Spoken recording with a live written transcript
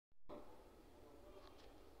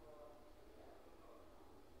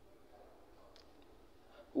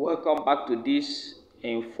Welcome back to this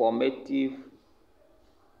informative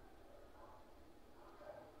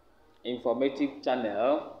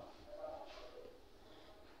channel.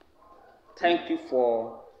 Thank you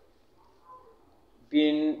for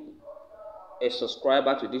being a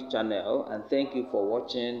subscriber to this channel, and thank you for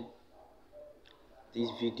watching this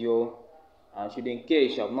video. And should in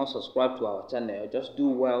case you have not subscribed to our channel, just do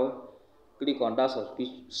well, click on that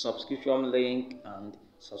subscription link and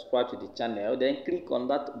subscribe to the channel. Then click on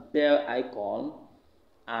that bell icon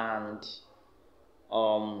and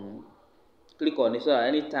click on it so that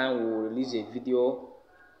anytime we will release a video,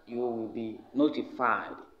 you will be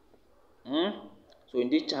notified. So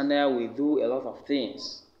in this channel we do a lot of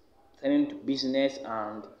things pertaining to business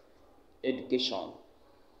and education.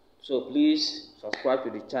 So please subscribe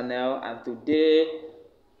to the channel, and today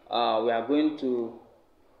we are going to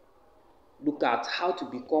look at how to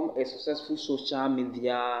become a successful social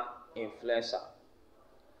media influencer.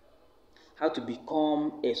 How to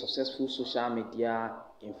become a successful social media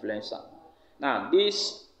influencer. Now,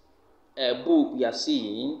 this book we are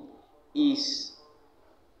seeing is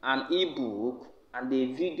an ebook and a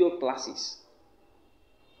video classes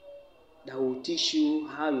that will teach you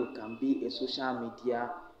how you can be a social media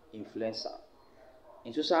influencer.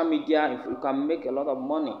 In social media, you can make a lot of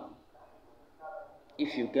money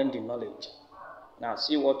if you gain the knowledge. Now,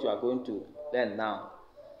 see what you are going to learn now.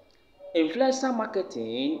 Influencer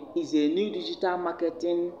marketing is a new digital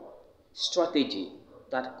marketing strategy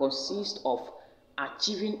that consists of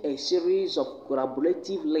achieving a series of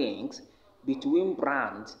collaborative links between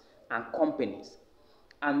brands and companies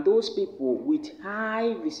and those people with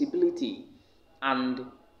high visibility and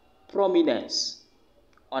prominence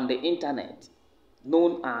on the internet,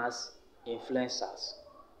 known as influencers.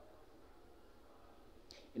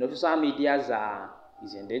 Social media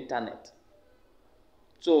is in the internet.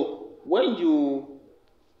 So when you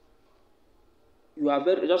are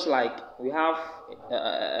very, just like we have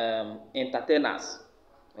entertainers,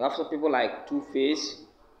 we have some people like Two-Face,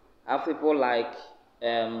 have people like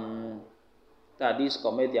these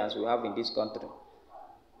comedians we have in this country,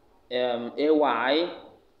 AY,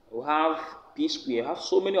 we have P-Square, we have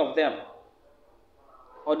so many of them.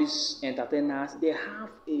 All these entertainers, they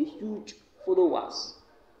have a huge followers.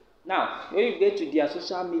 Now, when you get to their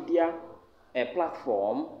social media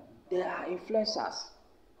platform, they are influencers.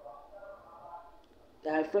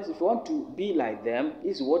 If you want to be like them,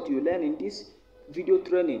 this is what you learn in this video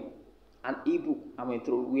training and ebook I'm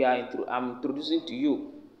introducing to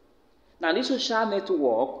you. Now, these social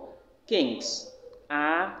network kings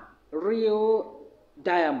are real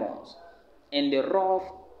diamonds in the rough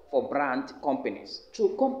for brand companies. So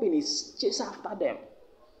companies chase after them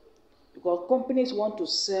because companies want to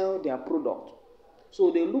sell their product.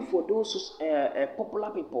 So they look for those popular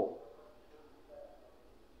people.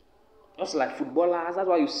 Just like footballers, that's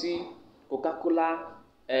why you see Coca-Cola,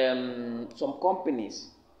 some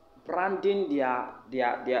companies branding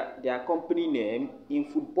their company name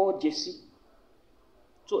in football jersey.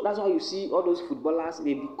 So that's why you see all those footballers,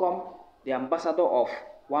 they become the ambassador of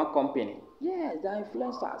one company. Yes, they are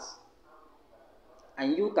influencers.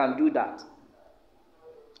 And you can do that.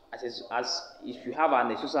 As if you have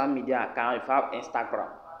a social media account, if you have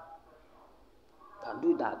Instagram, you can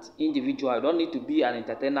do that. Individual, you don't need to be an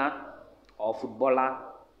entertainer or footballer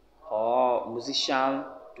or musician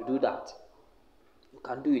to do that. You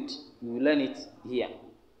can do it. You will learn it here.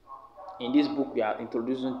 In this book we are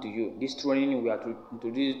introducing to you, this training we are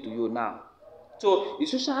introducing to you now. So the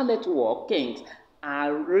social network kings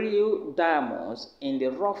are real diamonds in the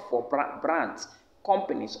rough for brands,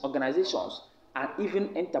 companies, organizations, and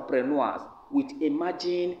even entrepreneurs with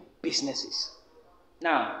emerging businesses.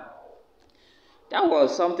 Now, that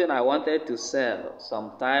was something I wanted to sell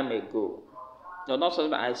some time ago. No, not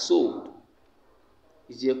something I sold.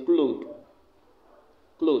 It's a clothes.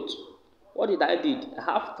 What did I do? I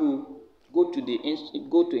have to go to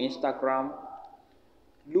Instagram,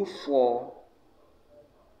 look for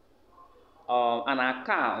an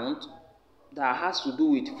account that has to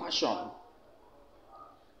do with fashion,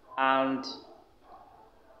 and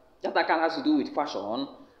that account has to do with fashion,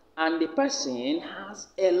 and the person has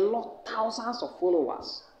thousands of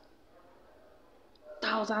followers,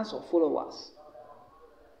 thousands of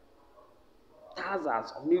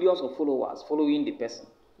millions of followers following the person.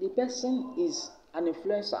 The person is an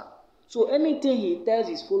influencer. So anything he tells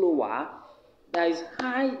his follower, there is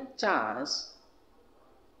high chance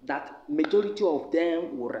that majority of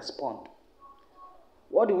them will respond.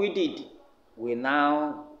 What we did, we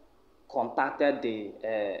now contacted the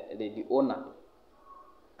owner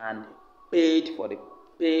and paid the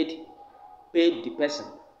person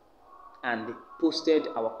and posted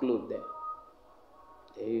our clothes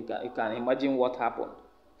there. You can imagine what happened.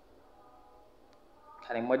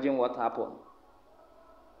 Can imagine what happened.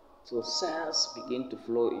 So sales begin to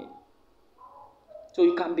flow in. So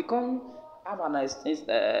you can have an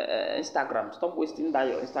Instagram. Stop wasting that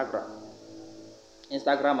your Instagram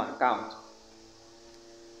account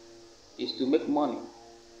is to make money.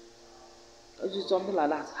 Do something like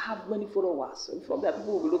that. Have many followers. From there,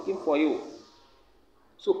 people will be looking for you.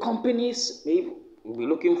 So companies will be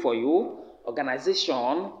looking for you.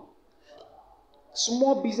 Organization,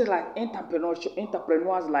 small business like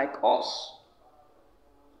entrepreneurs like us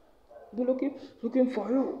will be looking for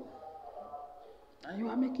you. And you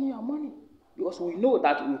are making your money. Because we know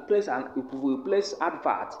that if we place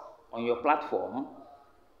advert on your platform,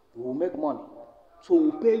 we will make money. So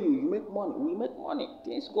we pay you, you make money, we make money,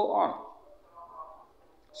 things go on.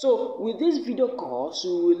 So with this video course,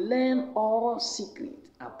 you will learn all secrets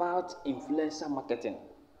about influencer marketing.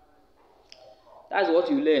 That's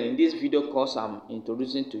what you learn in this video course I'm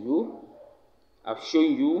introducing to you. I've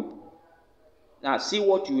shown you. Now see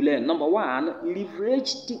what you learn. Number one,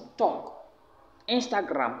 leverage TikTok,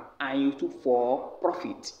 Instagram, and YouTube for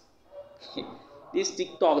profit. This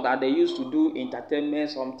TikTok that they used to do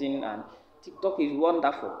entertainment something, and TikTok is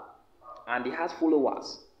wonderful and it has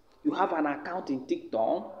followers. You have an account in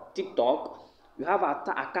TikTok, you have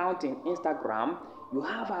an account in Instagram, you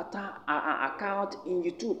have an account in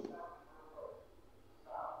YouTube.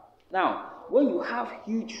 Now, when you have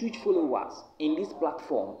huge followers in this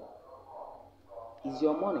platform, is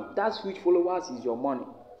your money. That's huge followers is your money.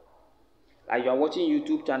 Like you are watching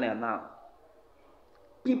YouTube channel now.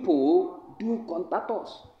 People do contact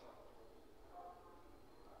us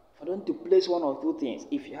for them to place one or two things.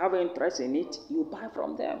 If you have interest in it, you buy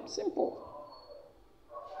from them. Simple.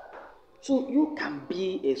 So you can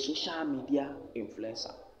be a social media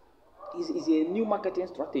influencer. This is a new marketing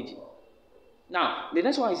strategy. Now, the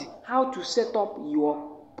next one is how to set up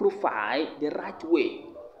your profile the right way.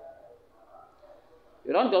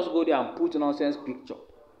 You don't just go there and put nonsense picture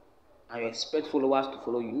and you expect followers to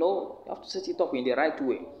follow you. No, you have to set it up in the right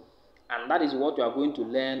way. And that is what you are going to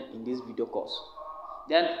learn in this video course.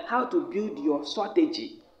 Then, how to build your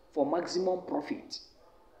strategy for maximum profit.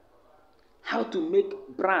 How to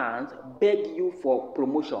make brands beg you for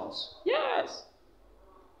promotions. Yes.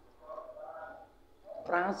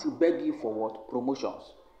 Brands will beg you for what?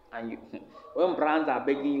 Promotions. And when brands are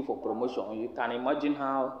begging you for promotion, you can imagine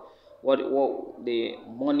what the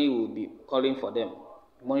money will be calling for them.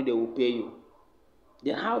 The money they will pay you.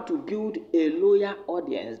 Then how to build a loyal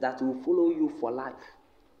audience that will follow you for life.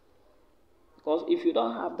 Because if you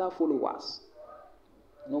don't have that followers,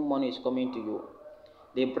 no money is coming to you.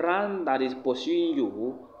 The brand that is pursuing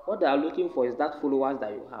you, what they are looking for is that followers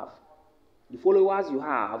that you have. The followers you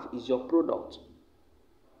have is your product.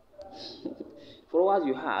 Followers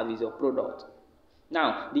you have is your product.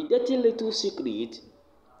 Now, the dirty little secret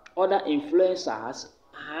other influencers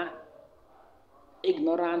are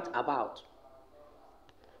ignorant about.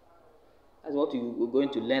 That's what you're going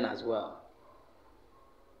to learn as well.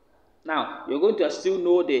 Now, you're going to still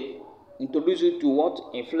know introduce you to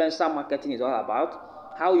what influencer marketing is all about,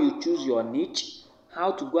 how you choose your niche,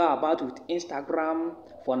 how to go about with Instagram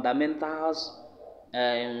fundamentals,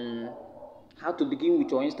 how to begin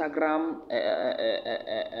with your Instagram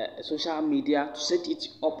social media to set it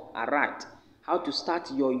up right, how to start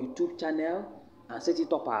your YouTube channel and set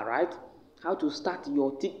it up right, how to start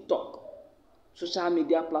your TikTok social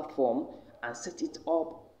media platform and set it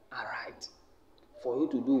up right for you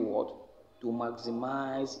to do what? To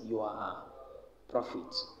maximize your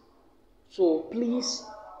profit. So please,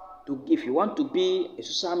 if you want to be a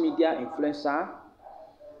social media influencer,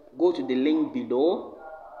 go to the link below,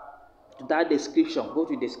 to that description, go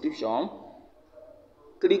to the description,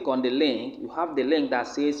 click on the link. You have the link that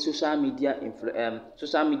says social media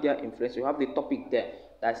influencer. You have the topic there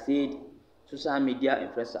that said social media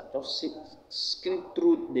influencer. Just skip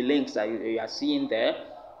through the links that you are seeing there.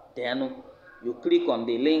 Then you click on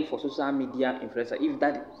the link for social media influencer. If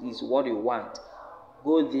that is what you want,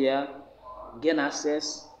 go there, gain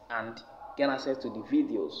access to the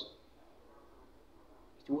videos.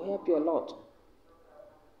 It will help you a lot.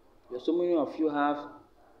 Because so many of you have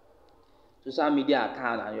social media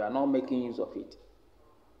account and you are not making use of it.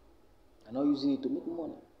 You are not using it to make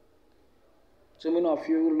money. So many of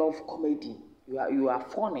you love comedy. You are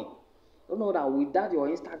funny. You know that with that your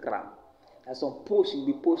Instagram, there's some posts you'll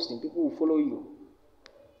be posting, people will follow you.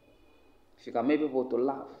 If you can make people to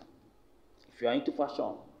laugh, if you are into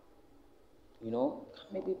fashion,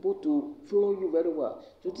 can make people to follow you very well.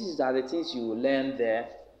 So these are the things you will learn there,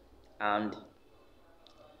 and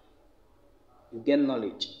you get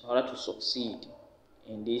knowledge in order to succeed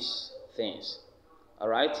in these things.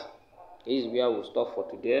 Alright, this is where we'll stop for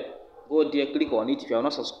today. Go there, click on it. If you are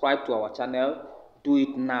not subscribed to our channel, do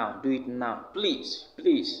it now. Do it now. Please,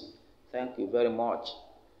 please. Thank you very much.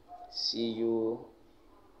 See you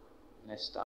next time.